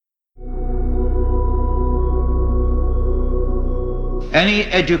Any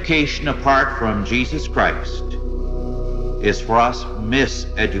education apart from Jesus Christ is for us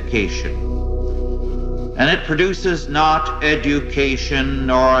miseducation. And it produces not education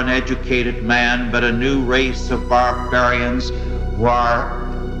nor an educated man, but a new race of barbarians who are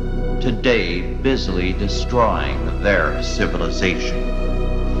today busily destroying their civilization.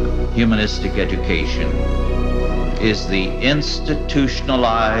 Humanistic education is the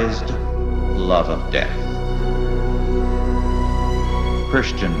institutionalized love of death.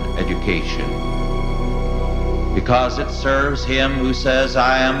 Christian education, because it serves him who says,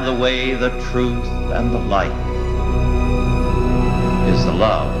 I am the way, the truth, and the life, is the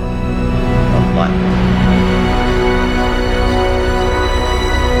love of life.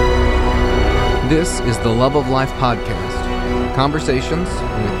 This is the Love of Life podcast, conversations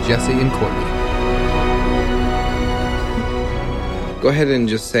with Jesse and Courtney. Go ahead and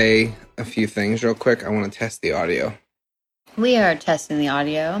just say a few things real quick. I want to test the audio. We are testing the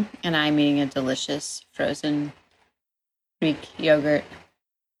audio, and I'm eating a delicious frozen Greek yogurt.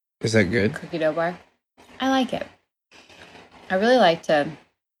 Is that good? Cookie dough bar. I like it. I really like to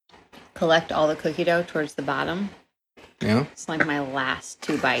collect all the cookie dough towards the bottom. Yeah? It's like my last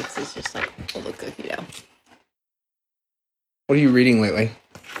 2 bites is just like full of cookie dough. What are you reading lately?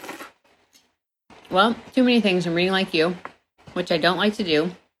 Well, too many things. I'm reading like you, which I don't like to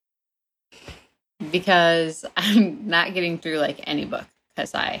do, because I'm not getting through like any book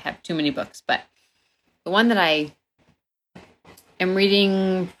because I have too many books. But the one that I am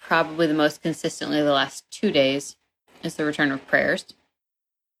reading probably the most consistently the last 2 days is The Return of Prayers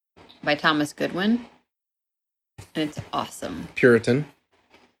by Thomas Goodwin. And it's awesome. Puritan.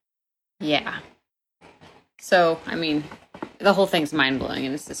 Yeah. So, I mean, the whole thing's mind-blowing,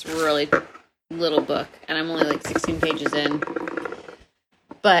 and it's this really little book, and I'm only like 16 pages in.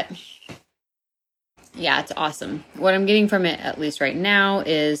 But yeah, it's awesome. What I'm getting from it, at least right now,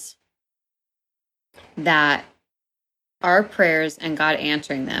 is that our prayers and God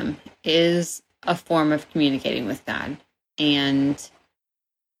answering them is a form of communicating with God. And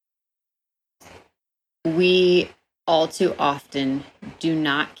we all too often do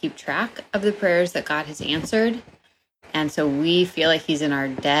not keep track of the prayers that God has answered. And so we feel like he's in our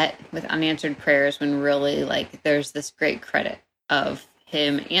debt with unanswered prayers, when really, like, there's this great credit of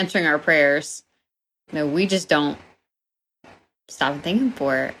him answering our prayers that we just don't stop and thank him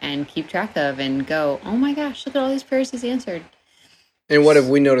for and keep track of and go, oh my gosh, look at all these prayers he's answered. And what have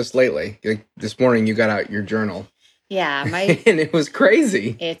we noticed lately? Like this morning you got out your journal. Yeah. And it was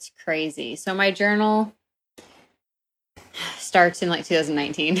crazy. It's crazy. So my journal starts in like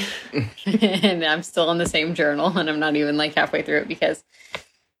 2019 and I'm still in the same journal, and I'm not even like halfway through it because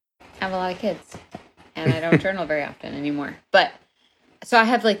I have a lot of kids and I don't journal very often anymore. But so I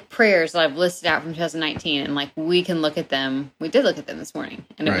have like prayers that I've listed out from 2019, and like we can look at them. We did look at them this morning,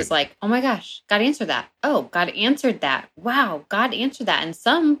 and it was like, oh my gosh, God answered that. Oh, God answered that. Wow, God answered that. And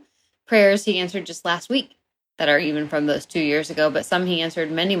some prayers he answered just last week that are even from those 2 years ago, but some he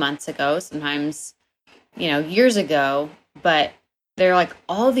answered many months ago, sometimes, years ago. But they're like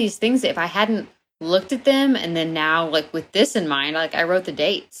all these things that if I hadn't looked at them, and then now like with this in mind, like I wrote the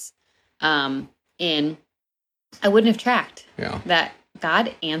dates in, I wouldn't have tracked that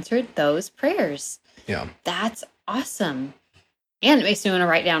God answered those prayers. Yeah. That's awesome. And it makes me want to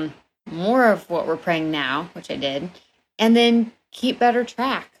write down more of what we're praying now, which I did, and then keep better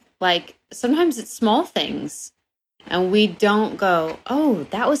track. Like sometimes it's small things and we don't go, oh,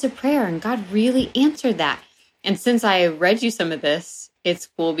 that was a prayer and God really answered that. And since I read you some of this, it's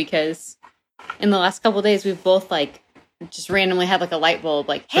cool because in the last couple of days, we've both like just randomly had like a light bulb,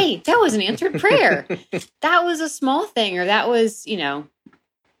 like, hey, that was an answered prayer. That was a small thing, or that was,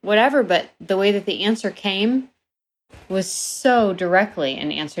 whatever. But the way that the answer came was so directly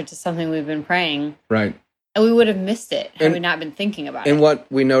an answer to something we've been praying. Right. And we would have missed it had we not been thinking about it. And what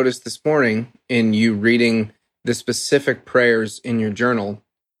we noticed this morning in you reading the specific prayers in your journal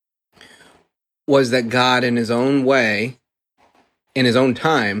was that God, in his own way, in his own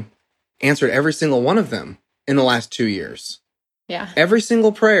time, answered every single one of them in the last 2 years. Yeah. Every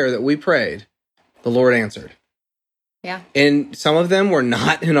single prayer that we prayed, the Lord answered. Yeah. And some of them were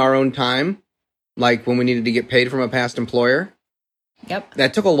not in our own time, like when we needed to get paid from a past employer. Yep.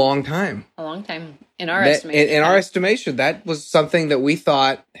 That took a long time. A long time. In our estimation. In our estimation, that was something that we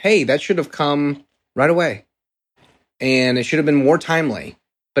thought, hey, that should have come right away. And it should have been more timely.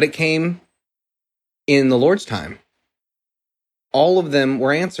 But it came in the Lord's time. All of them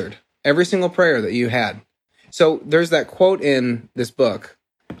were answered. Every single prayer that you had. So there's that quote in this book,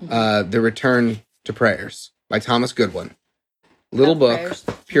 The Return to Prayers by Thomas Goodwin. Little book, prayers.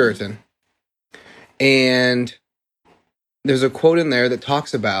 Puritan. And there's a quote in there that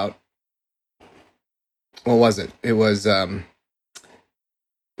talks about, what was it? It was the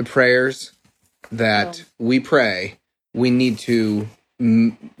prayers that we pray. We need to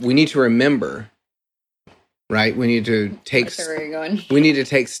remember, right? We need to take. Where you're going. We need to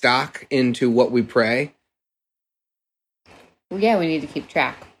take stock into what we pray. Yeah, we need to keep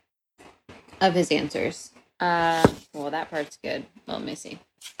track of his answers. Well, that part's good. Well, let me see.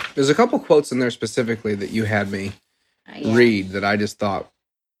 There's a couple quotes in there specifically that you had me read that I just thought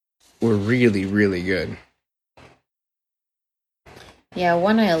were really, really good. Yeah,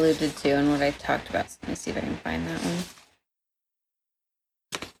 one I alluded to and what I talked about. So let me see if I can find that one.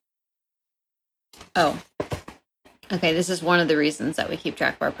 Oh. Okay, this is one of the reasons that we keep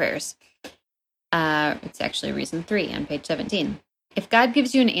track of our prayers. It's actually reason 3 on page 17. If God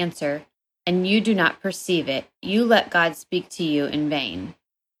gives you an answer and you do not perceive it, you let God speak to you in vain.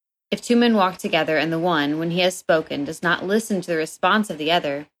 If 2 men walk together and the one, when he has spoken, does not listen to the response of the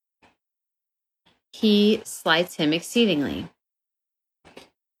other, he slights him exceedingly.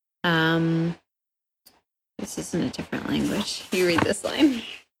 This is in a different language. You read this line.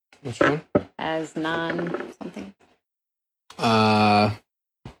 Which one? As non something.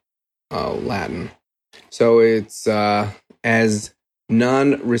 Latin. So it's as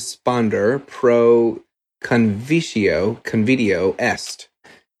non-responder pro convitio est.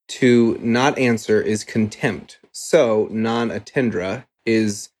 To not answer is contempt. So non-attendere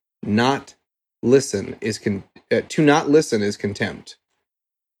is not listen is to not listen is contempt.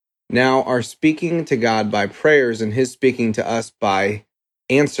 Now our speaking to God by prayers and his speaking to us by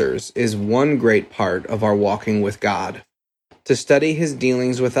answers is one great part of our walking with God. To study his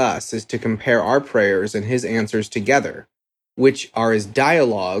dealings with us is to compare our prayers and his answers together, which are as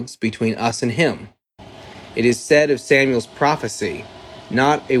dialogues between us and him. It is said of Samuel's prophecy,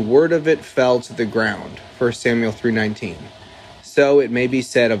 not a word of it fell to the ground, 1 Samuel 3:19. So it may be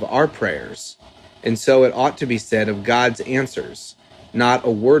said of our prayers, and so it ought to be said of God's answers, not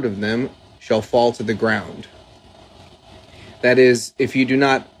a word of them shall fall to the ground. That is, if you do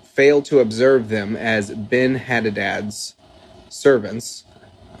not fail to observe them as Ben-Hadad's servants,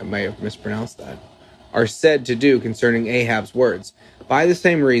 I may have mispronounced that, are said to do concerning Ahab's words, by the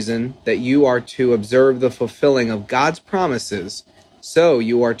same reason that you are to observe the fulfilling of God's promises, so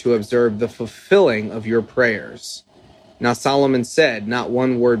you are to observe the fulfilling of your prayers. Now Solomon said, not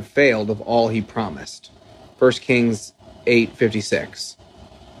one word failed of all he promised. 1 Kings 8:56.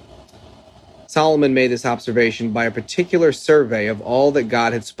 Solomon made this observation by a particular survey of all that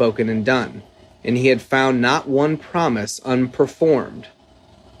God had spoken and done, and he had found not one promise unperformed.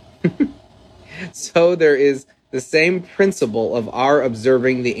 So there is the same principle of our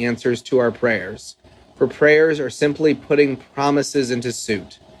observing the answers to our prayers, for prayers are simply putting promises into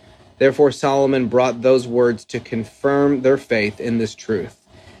suit. Therefore Solomon brought those words to confirm their faith in this truth,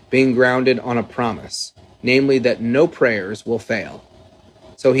 being grounded on a promise, namely that no prayers will fail.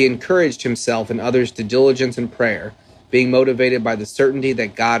 So he encouraged himself and others to diligence in prayer, being motivated by the certainty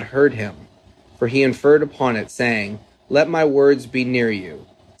that God heard him. For he inferred upon it, saying, let my words be near you,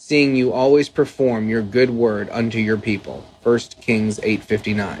 seeing you always perform your good word unto your people. 1 Kings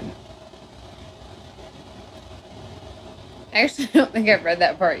 8:59. I actually don't think I've read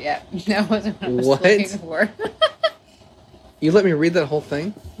that part yet. That wasn't what I was looking for. You let me read that whole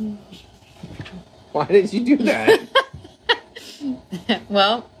thing? Why did you do that?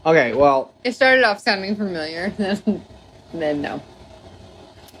 Well. Okay, well. It started off sounding familiar, then no.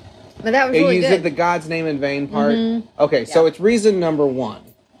 But that was really good. You said the God's name in vain part? Mm-hmm. Okay, so it's reason number 1.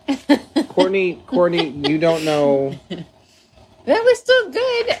 Courtney, you don't know. That was still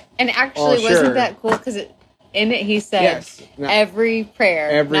good. And actually, wasn't that cool? Because in it he said, yes, every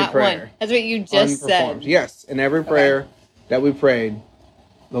prayer, not prayer, one. That's what you just said. Yes, and every prayer that we prayed,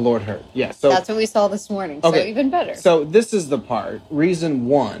 the Lord heard. Yes, so that's what we saw this morning. So even better. So this is the part. Reason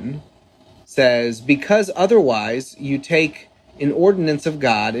 1 says, because otherwise you take an ordinance of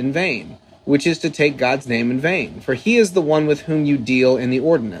God in vain, which is to take God's name in vain. For he is the one with whom you deal in the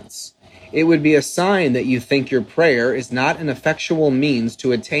ordinance. It would be a sign that you think your prayer is not an effectual means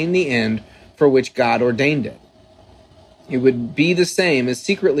to attain the end for which God ordained it. It would be the same as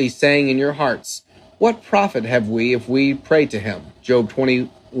secretly saying in your hearts, what profit have we if we pray to him? Job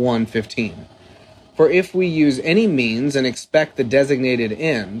 21:15. For if we use any means and expect the designated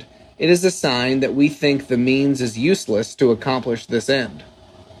end, it is a sign that we think the means is useless to accomplish this end,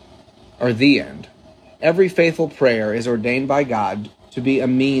 or the end. Every faithful prayer is ordained by God to be a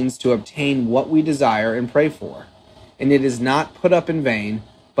means to obtain what we desire and pray for, and it is not put up in vain,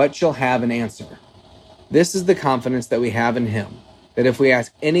 but shall have an answer. This is the confidence that we have in him, that if we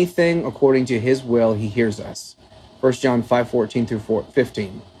ask anything according to his will, he hears us. 1 John 5:14 through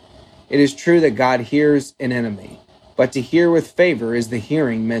 15. It is true that God hears an enemy, but to hear with favor is the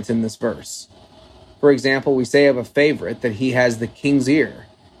hearing meant in this verse. For example, we say of a favorite that he has the king's ear,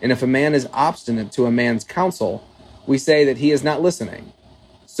 and if a man is obstinate to a man's counsel, we say that he is not listening.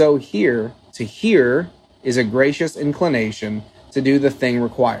 So here, to hear is a gracious inclination to do the thing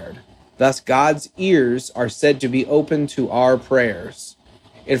required. Thus, God's ears are said to be open to our prayers.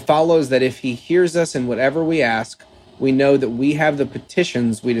 It follows that if he hears us in whatever we ask, we know that we have the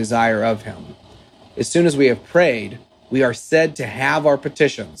petitions we desire of him. As soon as we have prayed, we are said to have our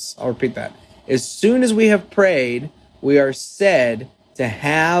petitions. I'll repeat that. As soon as we have prayed, we are said to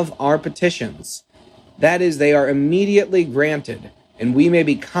have our petitions. That is, they are immediately granted, and we may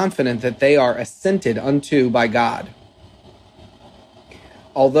be confident that they are assented unto by God.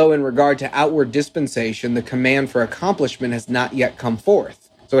 Although in regard to outward dispensation, the command for accomplishment has not yet come forth,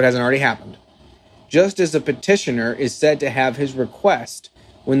 so it hasn't already happened. Just as a petitioner is said to have his request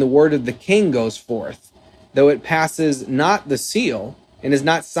when the word of the king goes forth, though it passes not the seal and is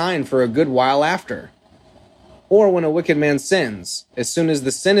not signed for a good while after. Or when a wicked man sins, as soon as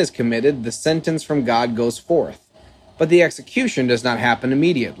the sin is committed, the sentence from God goes forth. But the execution does not happen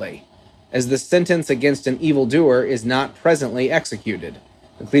immediately, as the sentence against an evildoer is not presently executed.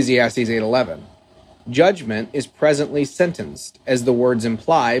 Ecclesiastes 8:11. Judgment is presently sentenced, as the words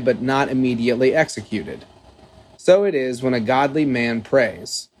imply, but not immediately executed. So it is when a godly man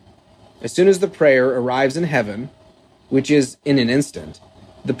prays. As soon as the prayer arrives in heaven, which is in an instant,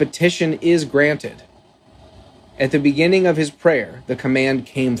 the petition is granted. At the beginning of his prayer, the command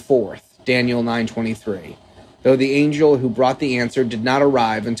came forth, Daniel 9:23, though the angel who brought the answer did not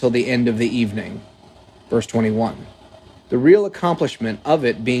arrive until the end of the evening, verse 21, the real accomplishment of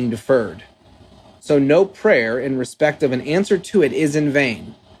it being deferred. So no prayer in respect of an answer to it is in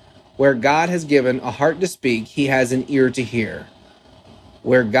vain. Where God has given a heart to speak, he has an ear to hear.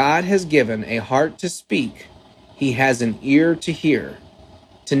 Where God has given a heart to speak, he has an ear to hear.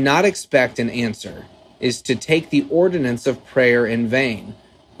 To not expect an answer is to take the ordinance of prayer in vain,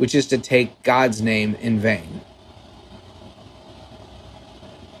 which is to take God's name in vain.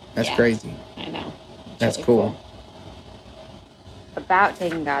 That's crazy. I know. That's really cool. About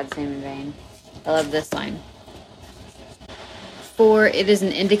taking God's name in vain. I love this line. For it is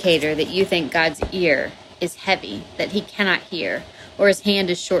an indicator that you think God's ear is heavy, that he cannot hear, or his hand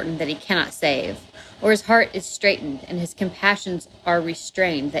is shortened, that he cannot save, or his heart is straitened, and his compassions are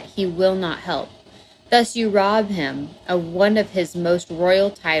restrained, that he will not help. Thus you rob him of one of his most royal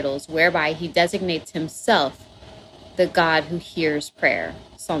titles, whereby he designates himself the God who hears prayer.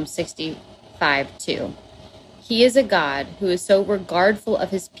 Psalm 65:2. He is a God who is so regardful of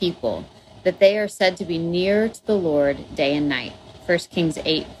his people that they are said to be near to the Lord day and night. 1 Kings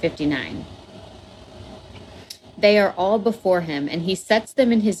 8:59. They are all before him, and he sets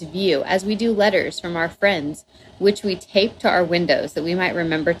them in his view, as we do letters from our friends, which we tape to our windows that we might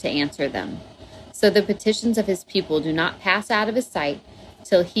remember to answer them. So the petitions of his people do not pass out of his sight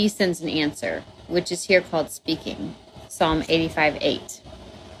till he sends an answer, which is here called speaking. Psalm 85:8.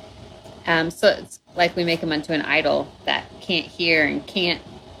 So it's like we make him unto an idol that can't hear and can't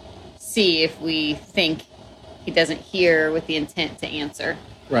see if we think he doesn't hear with the intent to answer.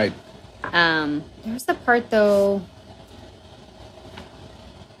 Right. There's the part, though,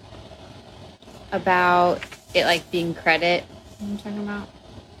 about it like being credit. What am I talking about?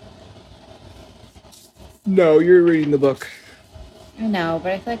 No, you're reading the book. I know,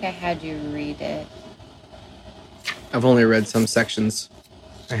 but I feel like I had you read it. I've only read some sections.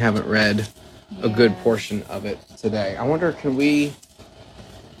 I haven't read a good portion of it today. I wonder, can we...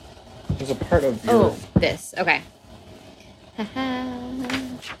 There's a part of your... Oh, this. Okay.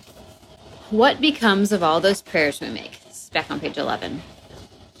 What becomes of all those prayers we make? This is back on page 11.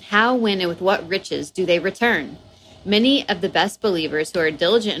 How, when, and with what riches do they return? Many of the best believers who are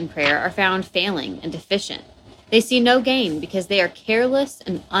diligent in prayer are found failing and deficient. They see no gain because they are careless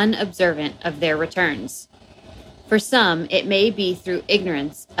and unobservant of their returns. For some, it may be through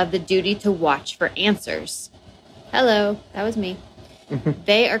ignorance of the duty to watch for answers. Hello, that was me.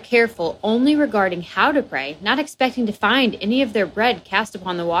 They are careful only regarding how to pray, not expecting to find any of their bread cast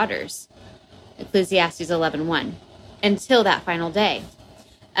upon the waters. Ecclesiastes 11:1. Until that final day.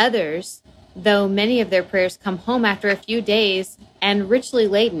 Others, though many of their prayers come home after a few days and richly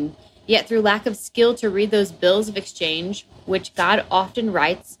laden, yet through lack of skill to read those bills of exchange, which God often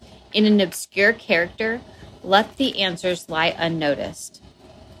writes in an obscure character, let the answers lie unnoticed.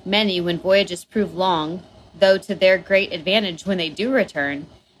 Many, when voyages prove long, though to their great advantage when they do return,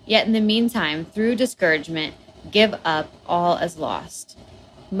 yet in the meantime, through discouragement, give up all as lost.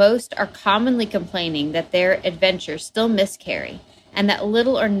 most are commonly complaining that their adventures still miscarry, and that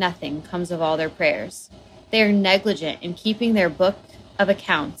little or nothing comes of all their prayers. They are negligent in keeping their book of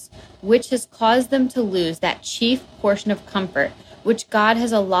accounts, which has caused them to lose that chief portion of comfort which God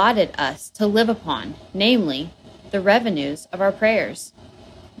has allotted us to live upon, namely, the revenues of our prayers.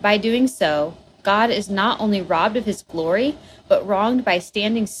 By doing so, God is not only robbed of his glory, but wronged by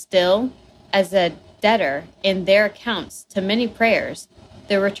standing still as a debtor in their accounts to many prayers,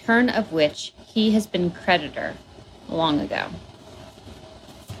 the return of which he has been creditor long ago.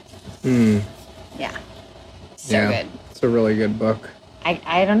 Yeah. So good. It's a really good book.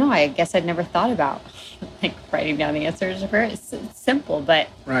 I don't know. I guess I'd never thought about like writing down the answers to prayer. It's simple, but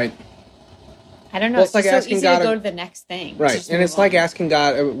right. I don't know. Well, it's like so asking easy God to go to the next thing. Right. And it's like asking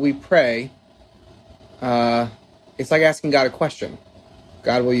God, we pray. It's like asking God a question.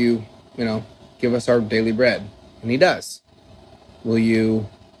 God, will you, give us our daily bread? And he does. Will you,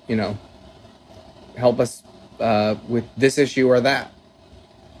 help us with this issue or that?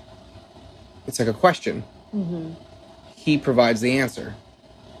 It's like a question. Mm-hmm. He provides the answer.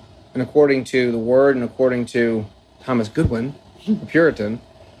 And according to the Word and according to Thomas Goodwin, the Puritan,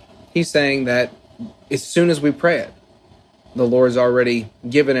 he's saying that as soon as we pray it, the Lord's already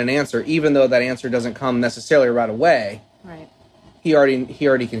given an answer, even though that answer doesn't come necessarily right away. Right. He already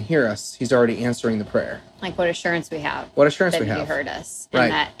can hear us. He's already answering the prayer. Like what assurance we have. What assurance we have. That he heard us.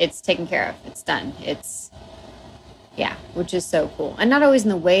 And that it's taken care of. It's done. Which is so cool. And not always in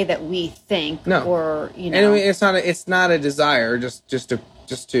the way that we think. No. Or, And I mean, it's not a desire, just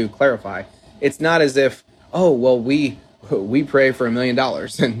to clarify. It's not as if, we pray for $1 million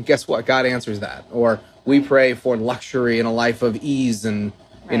and guess what? God answers that. Or we pray for luxury and a life of ease and,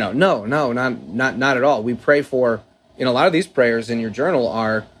 no, not at all. We pray for, a lot of these prayers in your journal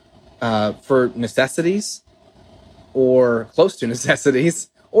are for necessities or close to necessities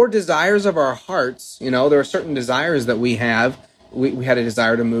or desires of our hearts. There are certain desires that we have. We had a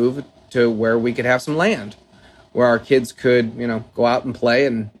desire to move to where we could have some land where our kids could, go out and play,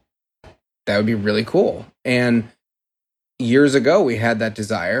 and that would be really cool. And years ago, we had that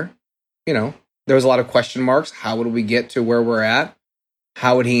desire. There was a lot of question marks. How would we get to where we're at?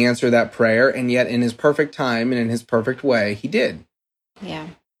 How would he answer that prayer? And yet, in his perfect time and in his perfect way, he did. Yeah.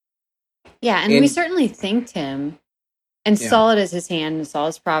 Yeah, and we certainly thanked him and saw it as his hand and saw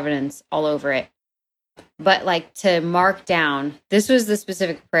his providence all over it. But like to mark down, this was the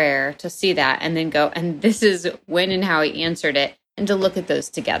specific prayer, to see that and then go, and this is when and how he answered it, and to look at those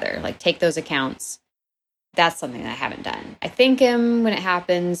together, like take those accounts. That's something that I haven't done. I thank him when it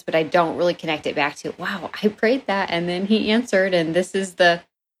happens, but I don't really connect it back to, wow, I prayed that and then he answered, and this is I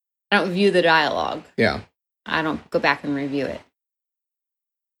don't view the dialogue. Yeah. I don't go back and review it.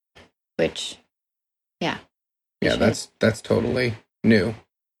 Which, yeah. Yeah, that's totally new.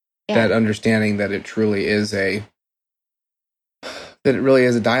 Yeah. That understanding that it truly is a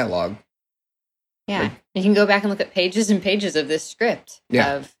dialogue. Yeah. You can go back and look at pages and pages of this script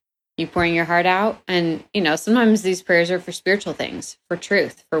of you pouring your heart out. And, sometimes these prayers are for spiritual things, for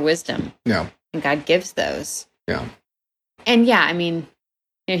truth, for wisdom. Yeah. And God gives those. Yeah. And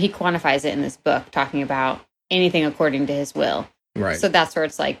he quantifies it in this book, talking about anything according to his will. Right. So that's where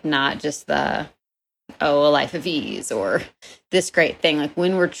it's like not just a life of ease or this great thing. Like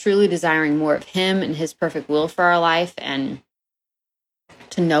when we're truly desiring more of him and his perfect will for our life and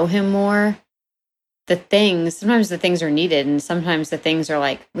to know him more, sometimes the things are needed, and sometimes the things are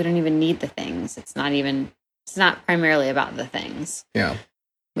like, we don't even need the things. It's not primarily about the things. Yeah.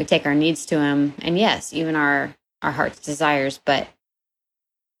 We take our needs to him, and yes, even our heart's desires, but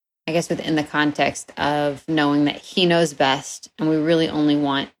I guess within the context of knowing that he knows best, and we really only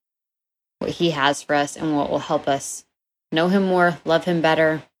want what he has for us and what will help us know him more, love him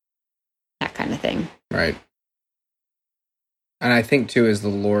better, that kind of thing. Right. And I think, too, as the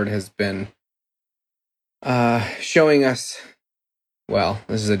Lord has been showing us, well,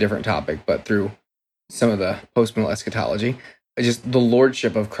 this is a different topic, but through some of the post-mill eschatology, just the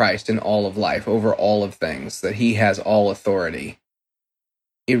lordship of Christ in all of life, over all of things, that he has all authority.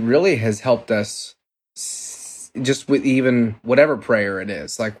 It really has helped us just with even whatever prayer it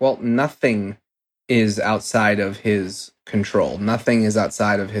is. Like, well, nothing is outside of his control. Nothing is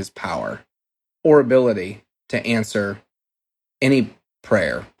outside of his power or ability to answer any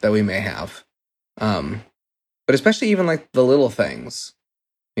prayer that we may have. But especially even like the little things,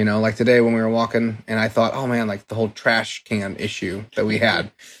 like today when we were walking and I thought, oh man, like the whole trash can issue that we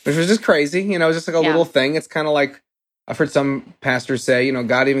had, which was just crazy, just like a little thing. It's kind of like, I've heard some pastors say,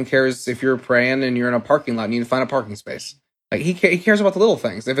 God even cares if you're praying and you're in a parking lot and you need to find a parking space. Like he cares about the little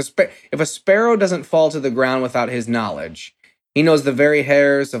things. If a sparrow doesn't fall to the ground without his knowledge, He knows the very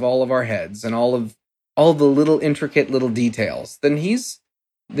hairs of all of our heads and all the little intricate little details. Then he's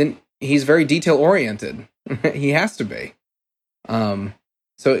very detail oriented. He has to be.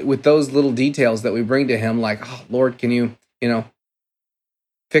 So with those little details that we bring to him, like, oh, Lord, can you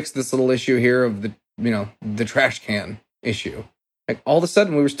fix this little issue here of the trash can issue? Like, all of a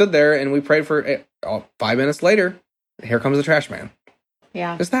sudden we were stood there and we prayed for 5 minutes later, here comes the trash man.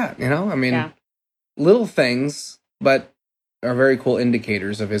 Yeah. Just that, I mean, little things, but are very cool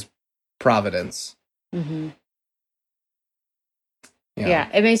indicators of his providence. Mm-hmm. Yeah.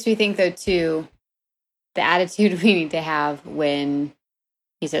 It makes me think, though, too, the attitude we need to have when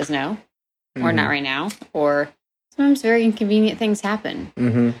he says no, or not right now, or sometimes very inconvenient things happen.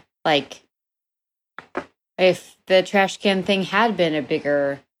 Mm-hmm. Like, if the trash can thing had been a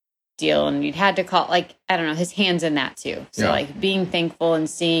bigger deal and you'd had to call, like, I don't know, his hand's in that too. So, like, being thankful and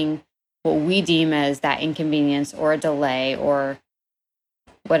seeing what we deem as that inconvenience or a delay or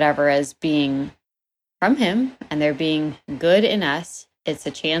whatever as being from him, and there being good in us. It's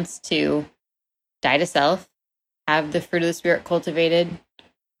a chance to die to self, have the fruit of the Spirit cultivated.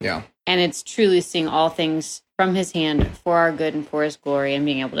 Yeah. And it's truly seeing all things from his hand for our good and for his glory, and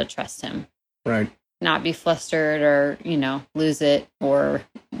being able to trust him. Right. Not be flustered or, lose it or,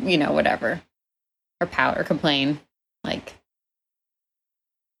 whatever. Or pout or complain. Like.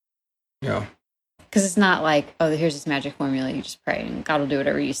 Yeah. Because it's not like, oh, here's this magic formula. You just pray and God will do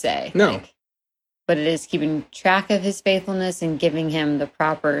whatever you say. No. But it is keeping track of his faithfulness and giving him the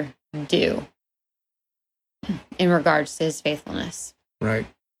proper due in regards to his faithfulness. Right.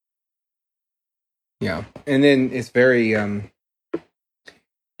 Yeah. And then it's very,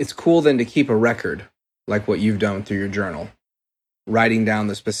 it's cool then to keep a record, like what you've done through your journal, writing down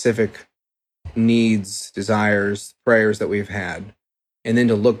the specific needs, desires, prayers that we've had, and then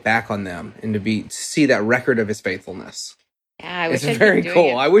to look back on them and to see that record of his faithfulness. Yeah, it's very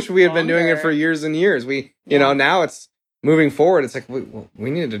cool. I wish we had been doing it for years and years. Now it's moving forward. It's like, we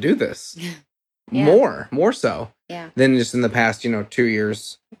needed to do this more so than just in the past, 2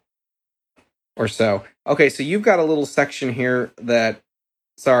 years or so. Okay, so you've got a little section here that,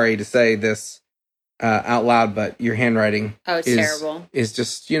 sorry to say this out loud, but your handwriting terrible. Is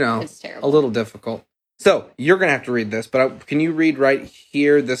just, it's terrible. A little difficult. So you're going to have to read this, but can you read right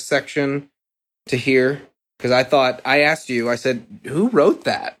here, this section to here? Because I asked you, I said, who wrote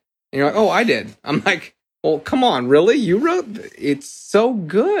that? And you're like, oh, I did. I'm like, well, come on, really? You wrote it's so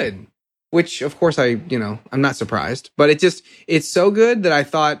good. Which, of course, I'm not surprised. But it's so good that I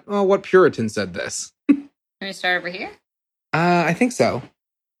thought, oh, what Puritan said this? Can we start over here? I think so.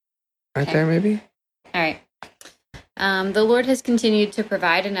 Right there, maybe? All right. The Lord has continued to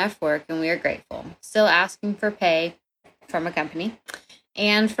provide enough work, and we are grateful. Still asking for pay from a company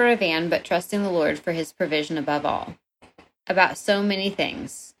and for a van, but trusting the Lord for his provision above all. About so many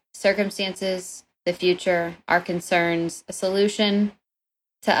things: circumstances, the future, our concerns, a solution.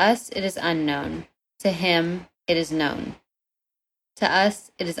 To us, it is unknown. To him, it is known. To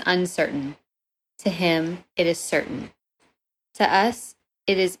us, it is uncertain. To him, it is certain. To us,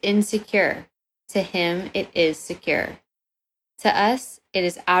 it is insecure. To him, it is secure. To us, it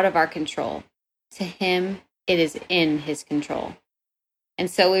is out of our control. To him, it is in his control. And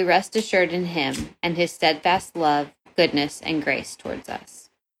so we rest assured in him and his steadfast love, goodness, and grace towards us.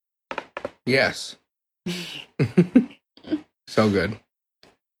 Yes. So good.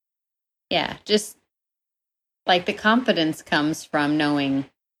 Yeah, just like the confidence comes from knowing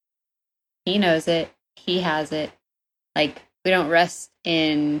he knows it, he has it. Like, we don't rest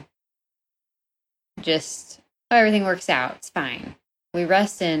in just, oh, everything works out, it's fine. We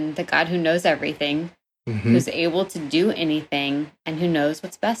rest in the God who knows everything, who's able to do anything, and who knows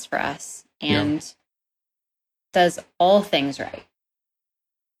what's best for us, and does all things right.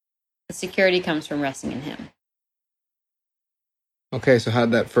 The security comes from resting in him. Okay, so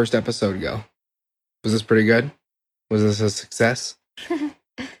how'd that first episode go? Was this pretty good? Was this a success?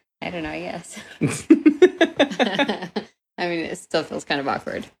 I don't know, yes. I mean, it still feels kind of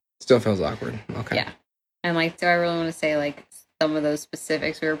awkward. Still feels awkward. Okay. Yeah. And like, do I really want to say like some of those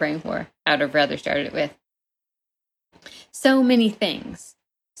specifics we were praying for? I would have rather started it with so many things.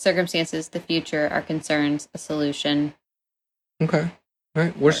 Circumstances, the future, our concerns, a solution. Okay. All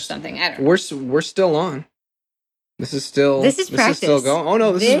right. Or something. I don't know. We're still on. This is practice. This is still going. Oh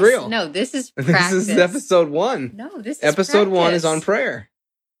no, this is real. No, this is practice. This is episode 1. No, this is episode practice. 1 is on prayer.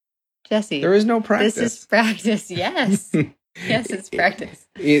 Jesse, there is no practice. This is practice. Yes, yes, it's practice.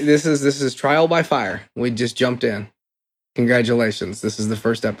 This is trial by fire. We just jumped in. Congratulations! This is the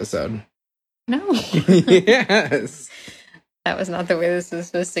first episode. No. Yes. That was not the way this was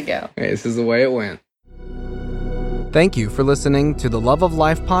supposed to go. Okay, this is the way it went. Thank you for listening to the Love of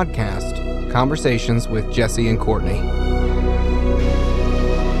Life podcast, Conversations with Jesse and Courtney.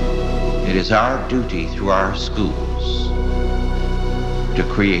 It is our duty through our schools to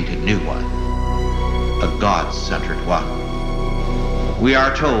create a new one, a God-centered one. We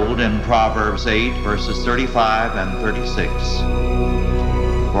are told in Proverbs 8, verses 35 and 36,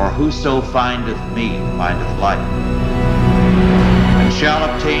 "For whoso findeth me findeth life, and shall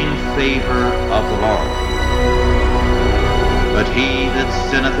obtain favor of the Lord. But he that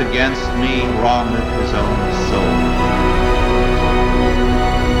sinneth against me wrongeth his own soul.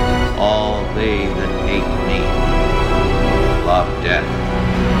 All they that hate me love death."